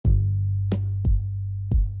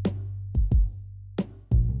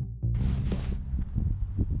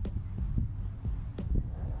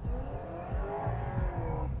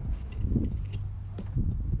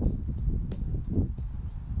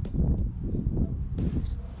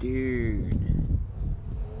Dude.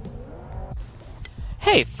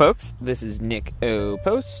 Hey folks, this is Nick O.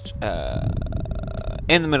 Post.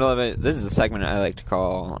 In the middle of it, this is a segment I like to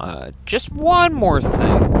call Just One More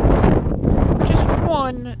Thing. Just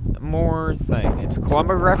one more thing. It's a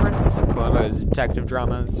Columbo reference. Columbo's detective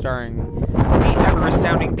drama starring the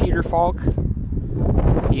ever-astounding Peter Falk.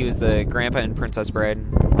 He was the grandpa in Princess Bride.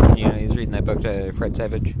 You know, he was reading that book to Fred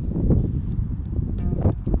Savage.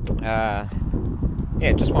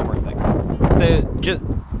 Yeah, just one more thing. So,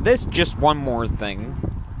 just one more thing,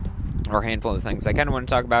 or a handful of things, I kind of want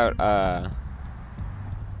to talk about,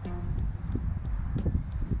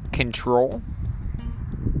 control.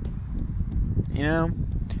 You know?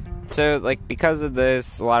 So, like, because of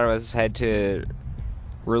this, a lot of us had to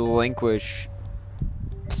relinquish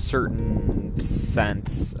certain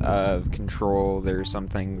sense of control. There are some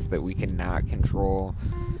things that we cannot control.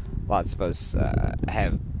 Lots of us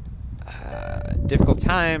have a difficult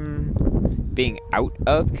time being out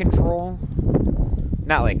of control.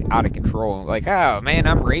 Not like out of control, like, oh man,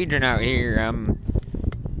 I'm raging out here, I'm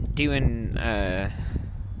doing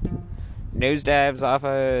nosedives off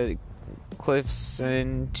of cliffs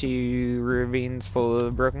into ravines full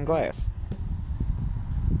of broken glass.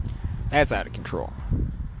 That's out of control.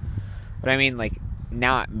 But I mean, like,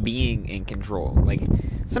 not being in control. Like,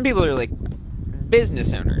 some people are like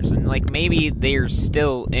business owners, and like maybe they're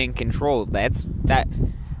still in control. That's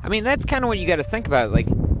kind of what you got to think about. Like,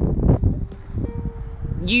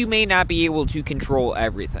 you may not be able to control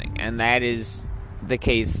everything, and that is the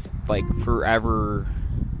case, like, forever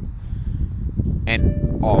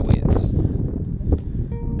and always.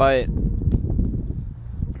 But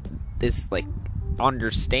this, like,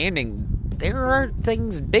 understanding there are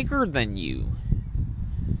things bigger than you,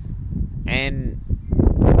 and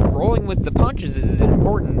rolling with the punches is an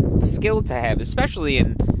important skill to have, especially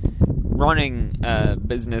in running a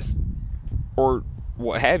business or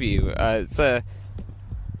what have you. It's a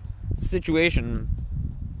situation.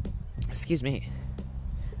 Excuse me.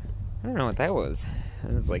 I don't know what that was.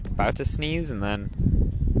 I was like about to sneeze and then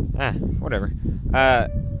whatever.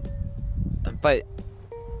 But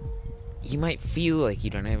you might feel like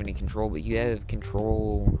you don't have any control, but you have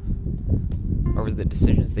control over the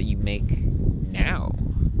decisions that you make now.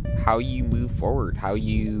 How you move forward, how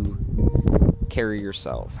you carry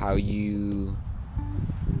yourself, how you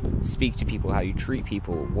speak to people, how you treat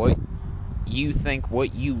people, what you think,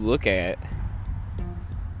 what you look at,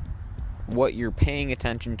 what you're paying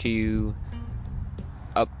attention to,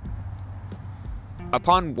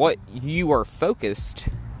 upon what you are focused.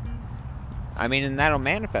 I mean, and that'll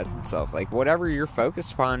manifest itself. Like, whatever you're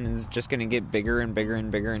focused upon is just going to get bigger and bigger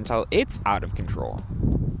and bigger until it's out of control.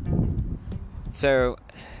 So,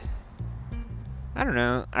 I don't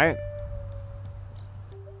know. I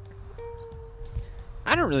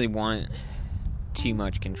don't really want too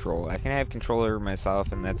much control. I can have control over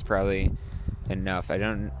myself, and that's probably enough. I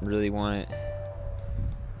don't really want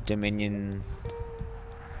dominion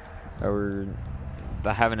over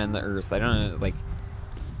the heaven and the earth. I don't know, like,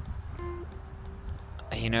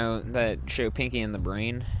 you know, that show Pinky and the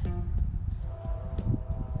Brain?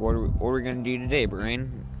 What are we gonna do today,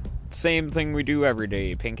 Brain? Same thing we do every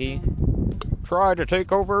day, Pinky. Try to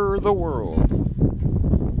take over the world.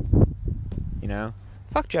 You know?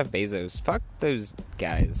 Fuck Jeff Bezos. Fuck those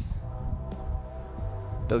guys.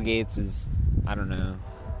 Bill Gates is... I don't know.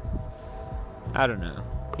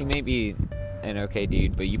 He may be an okay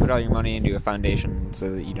dude, but you put all your money into a foundation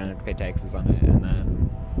so that you don't have to pay taxes on it, and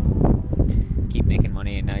then keep making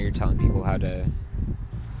money, and now you're telling people how to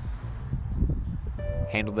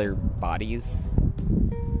handle their bodies.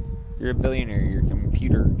 You're a billionaire, you're a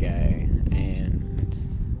computer guy, and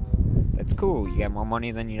that's cool. You got more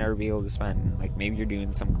money than you never be able to spend. Like, maybe you're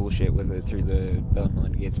doing some cool shit with it through the Bill and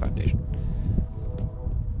Melinda Gates Foundation.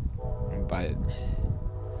 But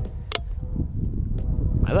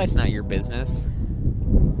my life's not your business.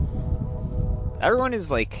 Everyone is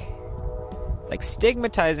like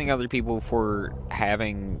stigmatizing other people for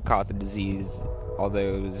having caught the disease,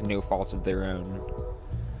 although it was no fault of their own.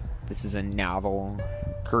 This is a novel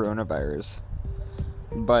coronavirus.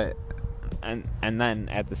 But and then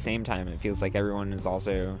at the same time, it feels like everyone is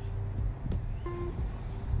also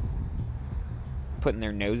putting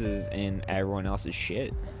their noses in everyone else's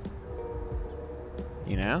shit.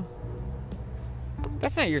 You know?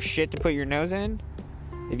 That's not your shit to put your nose in.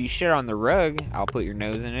 If you shit on the rug, I'll put your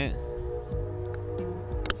nose in it,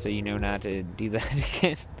 so you know not to do that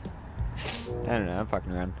again. I don't know, I'm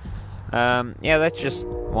fucking around. Yeah, that's just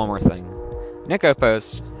one more thing. Nico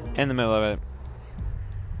Post, in the middle of it.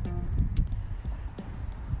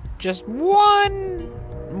 Just one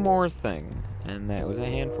more thing. And that was a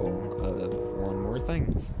handful of One More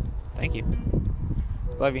Things. Thank you.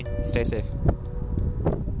 Love you. Stay safe.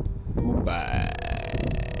 Goodbye.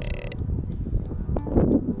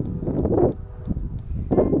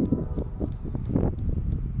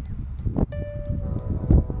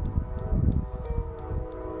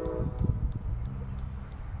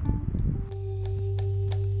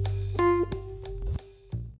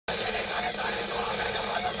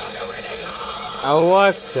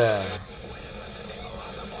 Alexa,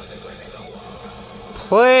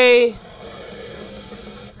 play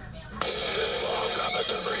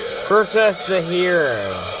Protest the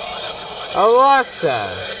Hero.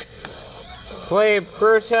 Alexa, play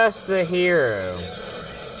Protest the Hero.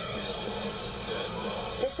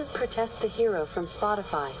 This is Protest the Hero from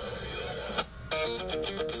Spotify.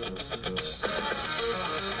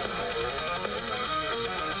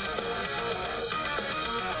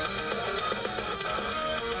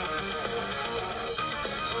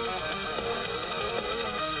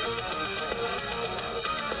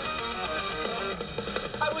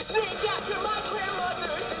 I was named after my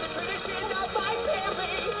grandmothers in the tradition of my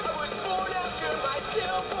family. I was born after my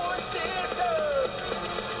stillborn sister.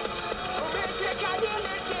 Romantic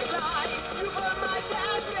idealistic lies, euphemized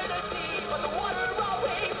as fantasy, but the water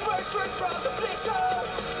always bursts from the blister.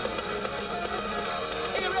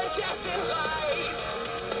 Iridescent light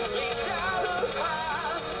leads down a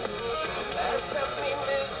path that sets me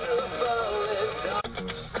miserable and dark.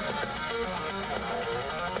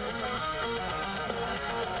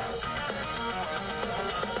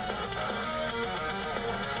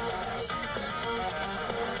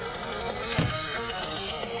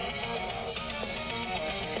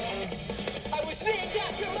 I was named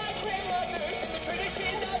after my grandmothers in the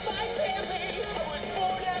tradition of my family. I was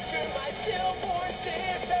born after my stillborn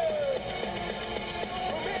sister.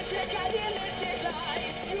 Romantic idealistic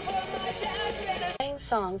lies, euphemized as fantasy. Playing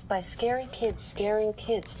songs by Scary Kids Scaring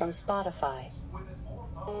Kids from Spotify.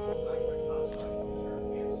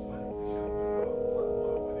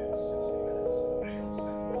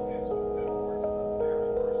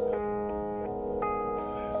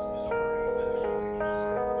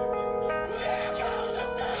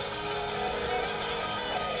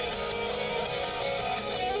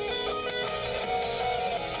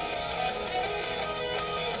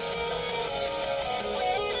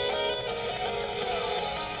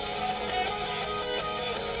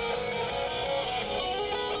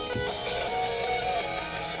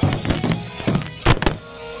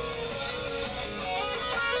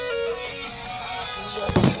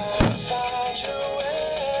 Just trying to find your way,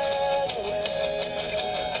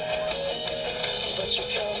 but you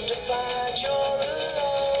come to find you're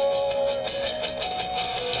alone.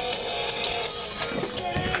 It's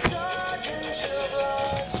getting dark and you've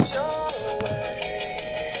lost your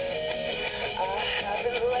way. I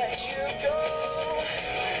haven't let you go,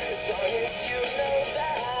 as long as you know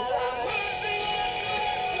that I'm losing what's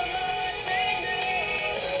left of my dignity,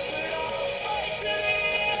 but I'll fight to the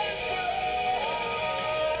end.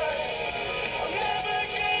 I'll never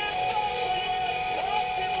give up on what's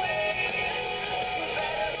possibly for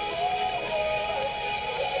better, for worse.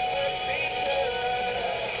 This must be good.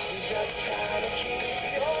 Just trying to keep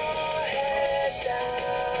your head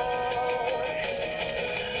down,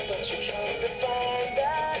 but you come to find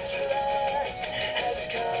that trust has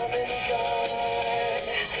come and gone.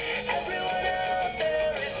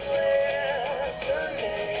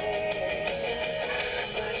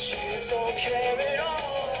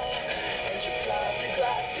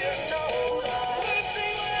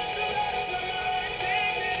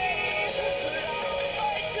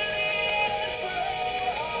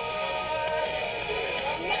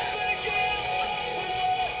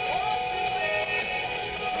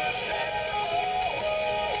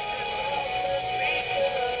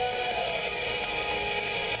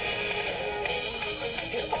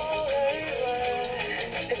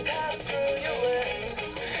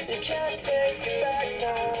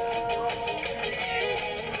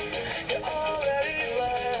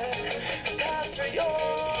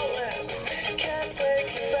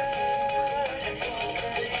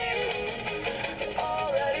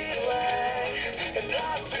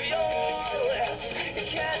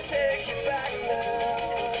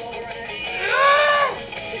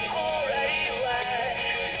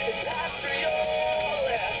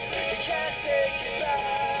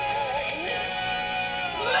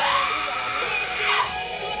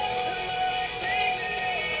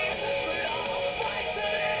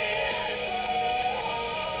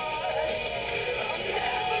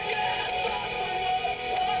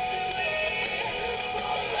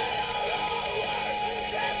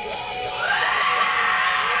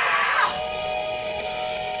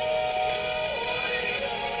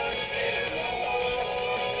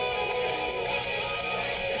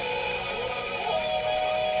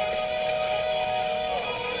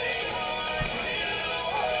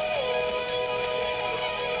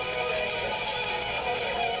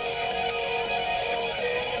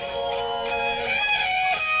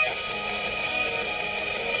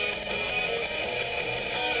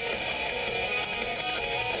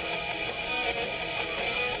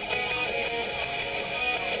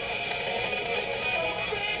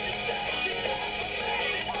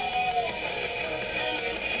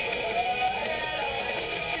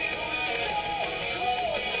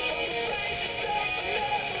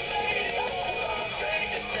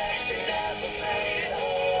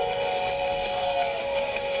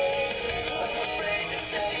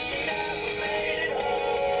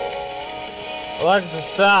 Alexa,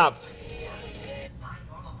 stop.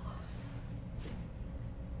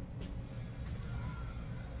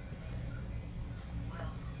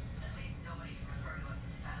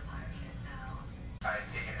 I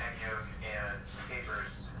take an egg yolk and some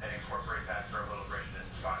capers and incorporate that for a little richness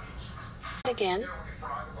in body. Again.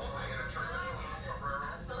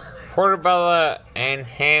 Portobello and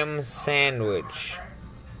ham sandwich.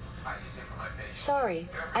 I use it for my face. Sorry,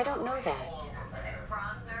 I don't know that.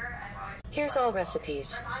 Here's all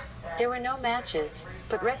recipes. There were no matches,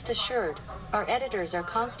 but rest assured, our editors are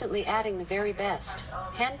constantly adding the very best,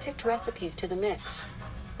 hand-picked recipes to the mix.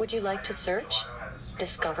 Would you like to search,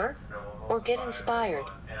 discover, or get inspired?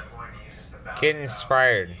 And I'm going to use it to balance Get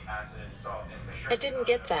inspired. acid and salt and fish. I didn't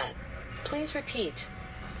get that. Please repeat.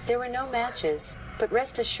 There were no matches, but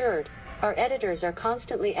rest assured, our editors are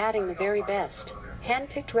constantly adding the very best,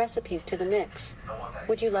 hand-picked recipes to the mix.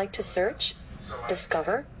 Would you like to search,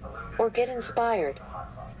 discover, or get inspired?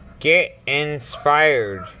 Get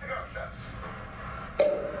inspired.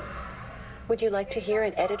 Would you like to hear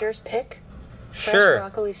an editor's pick? Fresh Sure.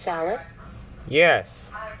 broccoli salad? Yes.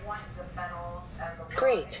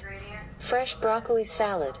 Great. Fresh broccoli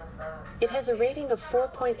salad. It has a rating of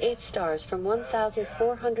 4.8 stars from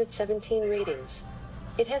 1,417 ratings.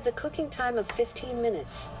 It has a cooking time of 15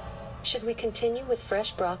 minutes. Should we continue with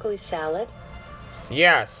fresh broccoli salad?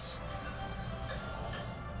 Yes.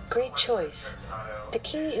 Great choice. The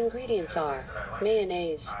key ingredients are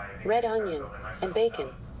mayonnaise, red onion, and bacon.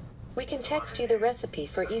 We can text you the recipe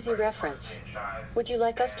for easy reference. Would you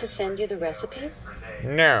like us to send you the recipe?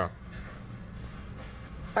 No.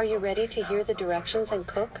 Are you ready to hear the directions and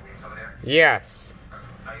cook? Yes.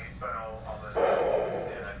 I use fennel, all those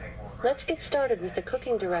things, and I think we'll Let's get started with the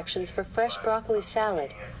cooking directions for fresh broccoli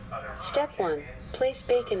salad. Step 1. Place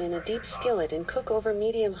bacon in a deep skillet and cook over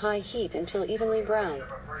medium-high heat until evenly brown.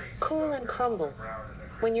 Cool and crumble.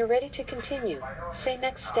 When you're ready to continue, say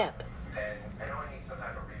next step.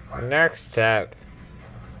 Next step.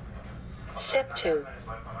 Step 2.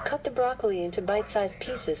 Cut the broccoli into bite-sized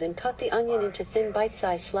pieces and cut the onion into thin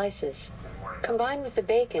bite-sized slices. Combine with the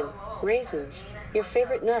bacon, raisins, your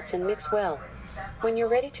favorite nuts and mix well. When you're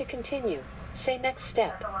ready to continue, say next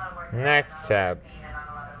step. Next step.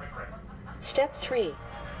 Step 3.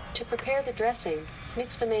 To prepare the dressing,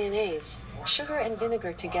 mix the mayonnaise, sugar and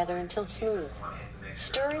vinegar together until smooth.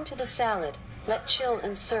 Stir into the salad, let chill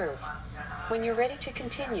and serve. When you're ready to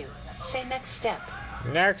continue, say next step.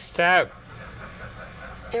 Next step.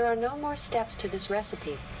 There are no more steps to this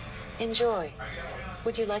recipe. Enjoy.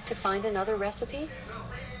 Would you like to find another recipe?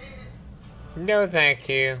 No, thank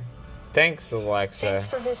you. Thanks, Alexa. Thanks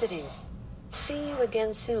for visiting. See you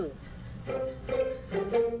again soon. Progressive,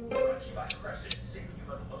 saving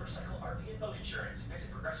you on motorcycle, RV, and boat insurance.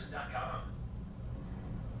 Visit progressive.com.